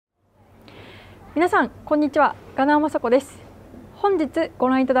皆さんこんにちは、我那覇真子です。本日ご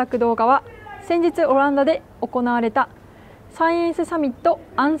覧いただく動画は先日オランダで行われたサイエンスサミット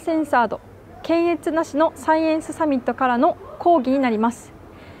アンセンサード検閲なしのサイエンスサミットからの講義になります。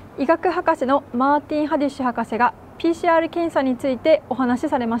医学博士のマーティン・ハディッシュ博士が PCR 検査についてお話し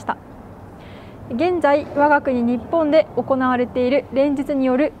されました。現在我が国日本で行われている連日に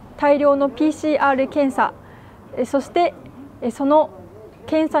よる大量の PCR 検査、そしてその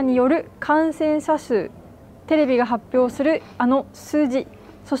検査による感染者数、テレビが発表するあの数字、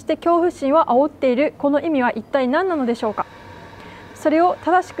そして恐怖心を煽っているこの意味は一体何なのでしょうか。それを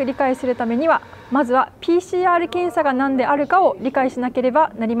正しく理解するためには、まずは PCR 検査が何であるかを理解しなけれ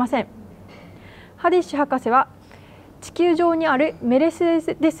ばなりません。ハディッシュ博士は地球上にあるメルセ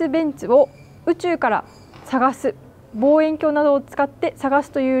デス・ベンツを宇宙から探す、望遠鏡などを使って探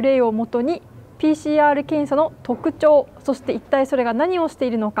すという例をもとに PCR 検査の特徴、そして一体それが何をして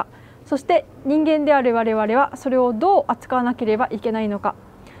いるのか、そして人間である我々はそれをどう扱わなければいけないのか、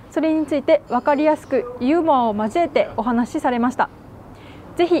それについて分かりやすくユーモアを交えてお話しされました。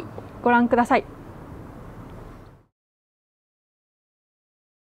ぜひご覧ください。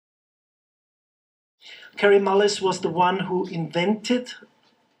Kary Mullis was the one who invented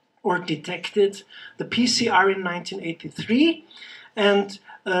or detected the PCR in 1983, and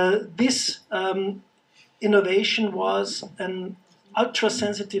this innovation was an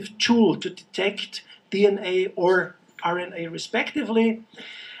ultra-sensitive tool to detect DNA or RNA respectively,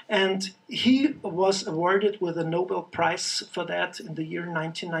 and he was awarded with a Nobel Prize for that in the year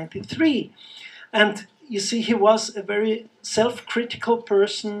 1993. And you see, he was a very self-critical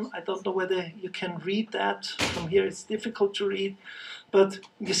person. I don't know whether you can read that. From here it's difficult to read. But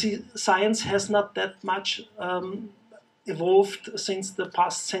you see, science has not that much evolved since the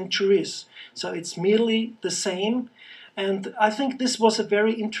past centuries. So it's merely the same. And I think this was a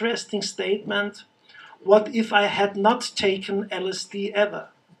very interesting statement. What if I had not taken LSD ever?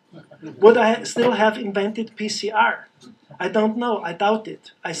 Would I still have invented PCR? I don't know. I doubt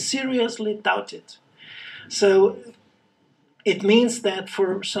it. I seriously doubt it. So it means that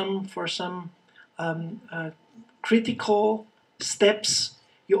for some critical steps,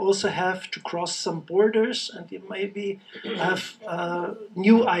 you also have to cross some borders, and you maybe have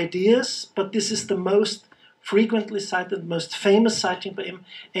new ideas. But this is the most frequently cited, most famous citing by him.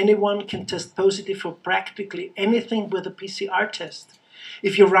 Anyone can test positive for practically anything with a PCR test.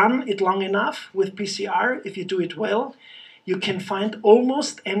 If you run it long enough with PCR, if you do it well, you can find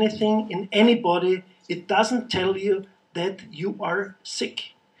almost anything in anybody. It doesn't tell you that you are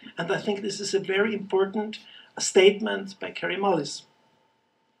sick. And I think this is a very important statement by Kary Mullis.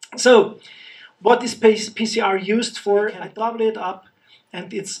 So, what is PCR used for? I double it up,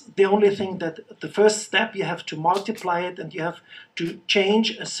 and it's the only thing that the first step, you have to multiply it, and you have to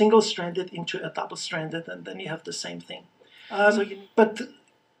change a single-stranded into a double-stranded, and then you have the same thing. But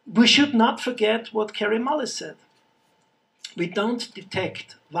we should not forget what Kary Mullis said. We don't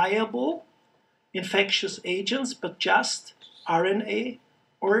detect viable infectious agents, but just RNA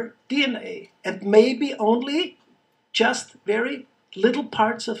or DNA, and maybe only just very little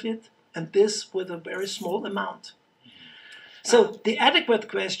parts of it, and this with a very small amount. So the adequate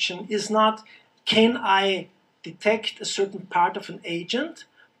question is not, can I detect a certain part of an agent,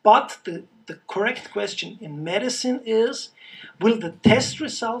 but the correct question in medicine is, will the test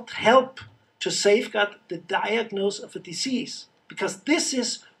result help to safeguard the diagnosis of a disease? Because this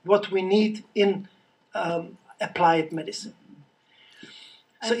is what we need in applied medicine.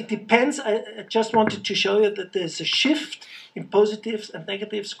 So it depends. I just wanted to show you that there's a shift in positives and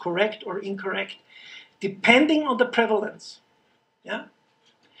negatives, correct or incorrect, depending on the prevalence. Yeah.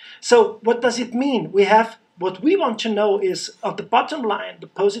 So what does it mean? We have, what we want to know is, on the bottom line, the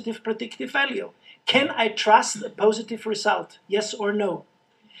positive predictive value. Can I trust a positive result? Yes or no?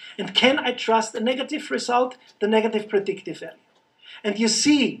 And can I trust a negative result? The negative predictive value. And you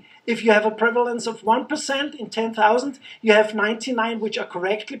see, if you have a prevalence of 1% in 10,000, you have 99 which are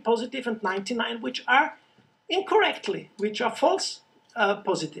correctly positive and 99 which are incorrectly, which are false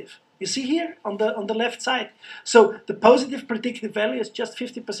positive. You see here on the left side. So the positive predictive value is just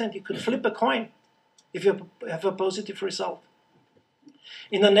 50%. You could flip a coin if you have a positive result.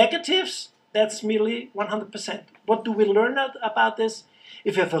 In the negatives, that's merely 100%. What do we learn about this?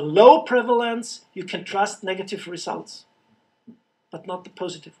 If you have a low prevalence, you can trust negative results, but not the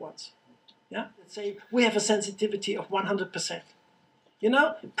positive ones. Yeah? Let's say we have a sensitivity of 100%. You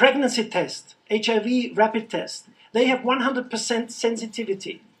know, pregnancy test, HIV rapid test, they have 100%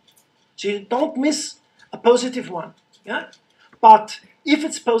 sensitivity. So you don't miss a positive one. Yeah? But if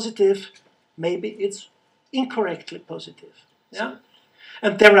it's positive, maybe it's incorrectly positive. Yeah?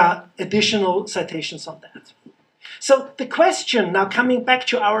 And there are additional citations on that. So the question, now coming back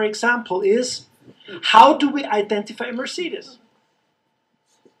to our example, is how do we identify a Mercedes?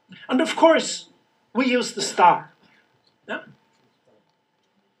 And of course, we use the star. Yeah?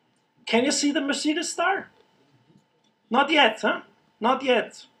 Can you see the Mercedes star? Not yet, huh? Not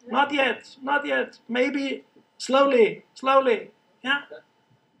yet, not yet, not yet. Maybe slowly, slowly. Yeah?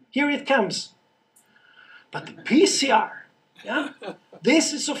 Here it comes. But the PCR, yeah?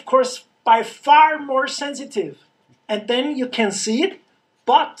 This is of course by far more sensitive. And then you can see it,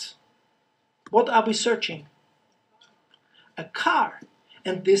 but what are we searching? A car.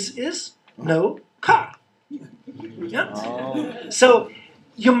 And this is no car. Yeah? Oh. So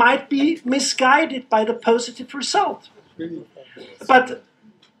you might be misguided by the positive result. But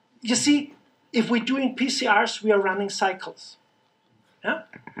you see, if we're doing PCRs, we are running cycles. Yeah?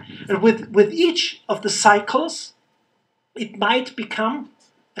 And with each of the cycles, it might become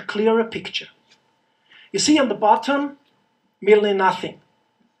a clearer picture. You see on the bottom, merely nothing.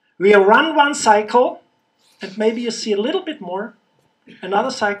 We run one cycle, and maybe you see a little bit more,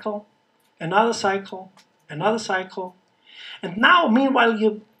 another cycle, another cycle, another cycle. And now, meanwhile,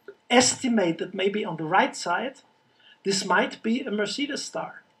 you estimate that maybe on the right side, this might be a Mercedes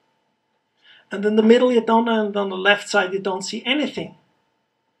star. And in the middle you don't know, and on the left side you don't see anything.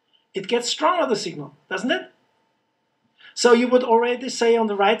 It gets stronger, the signal, doesn't it? So you would already say on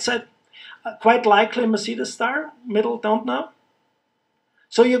the right side, quite likely a Mercedes star, middle don't know.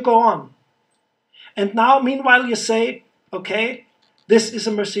 So you go on. And now, meanwhile, you say, okay, this is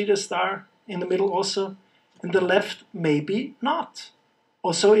a Mercedes star, in the middle also, in the left, maybe not.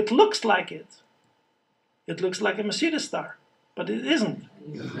 Also, it looks like it. It looks like a Mercedes star, but it isn't.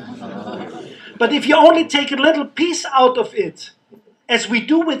 But if you only take a little piece out of it, as we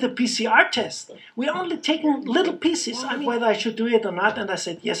do with the PCR test, we're only taking little pieces. I mean, whether I should do it or not, and I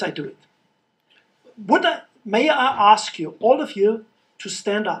said, yes, I do it. May I ask you, all of you, to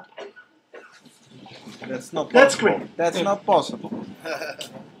stand up? That's not possible. That's great. That's not possible.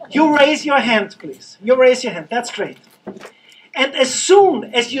 You raise your hand, please. You raise your hand. That's great. And as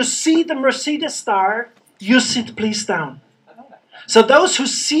soon as you see the Mercedes star, you sit please down. So those who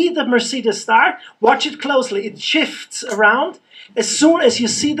see the Mercedes star, watch it closely. It shifts around. As soon as you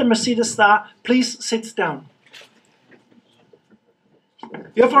see the Mercedes star, please sit down.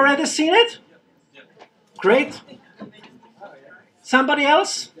 You've already seen it? Great. Somebody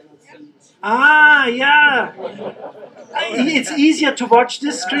else? Ah, yeah. It's easier to watch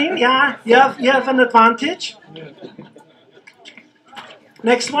this screen. Yeah, you have an advantage.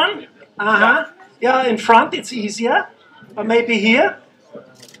 Next one. Uh-huh. Yeah, in front it's easier. Or maybe here.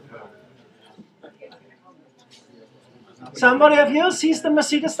 Somebody of you sees the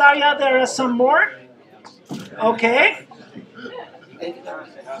Mercedes star? Yeah, there are some more. Okay.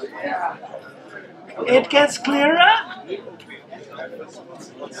 It gets clearer.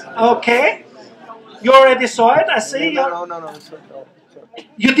 Okay. You already saw it, I see. No.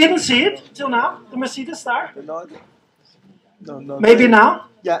 You didn't see it till now, the Mercedes star? No. Maybe now?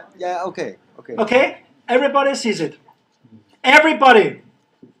 Yeah, okay. Okay, everybody sees it. Everybody.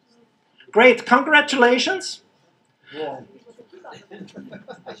 Great, congratulations. Yeah.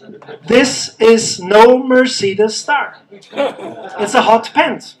 This is no Mercedes star. It's a hot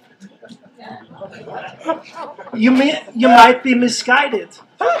pant. You might be misguided.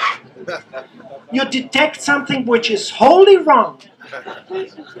 You detect something which is wholly wrong.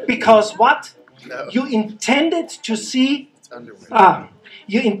 Because what? No. You intended to see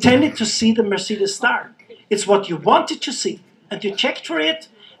the Mercedes star. It's what you wanted to see. And you checked for it,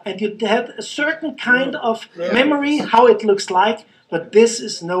 and you had a certain kind of memory how it looks like, but this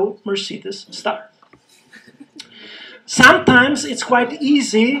is no Mercedes star. Sometimes it's quite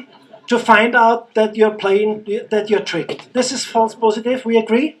easy to find out that you're tricked. This is false positive, we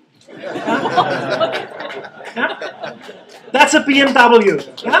agree? Yeah? That's a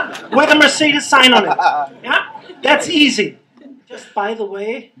BMW, yeah? With a Mercedes sign on it. Yeah? That's easy. Just by the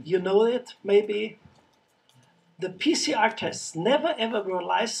way, you know it, maybe. The PCR tests never ever were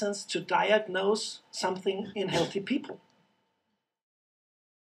licensed to diagnose something in healthy people.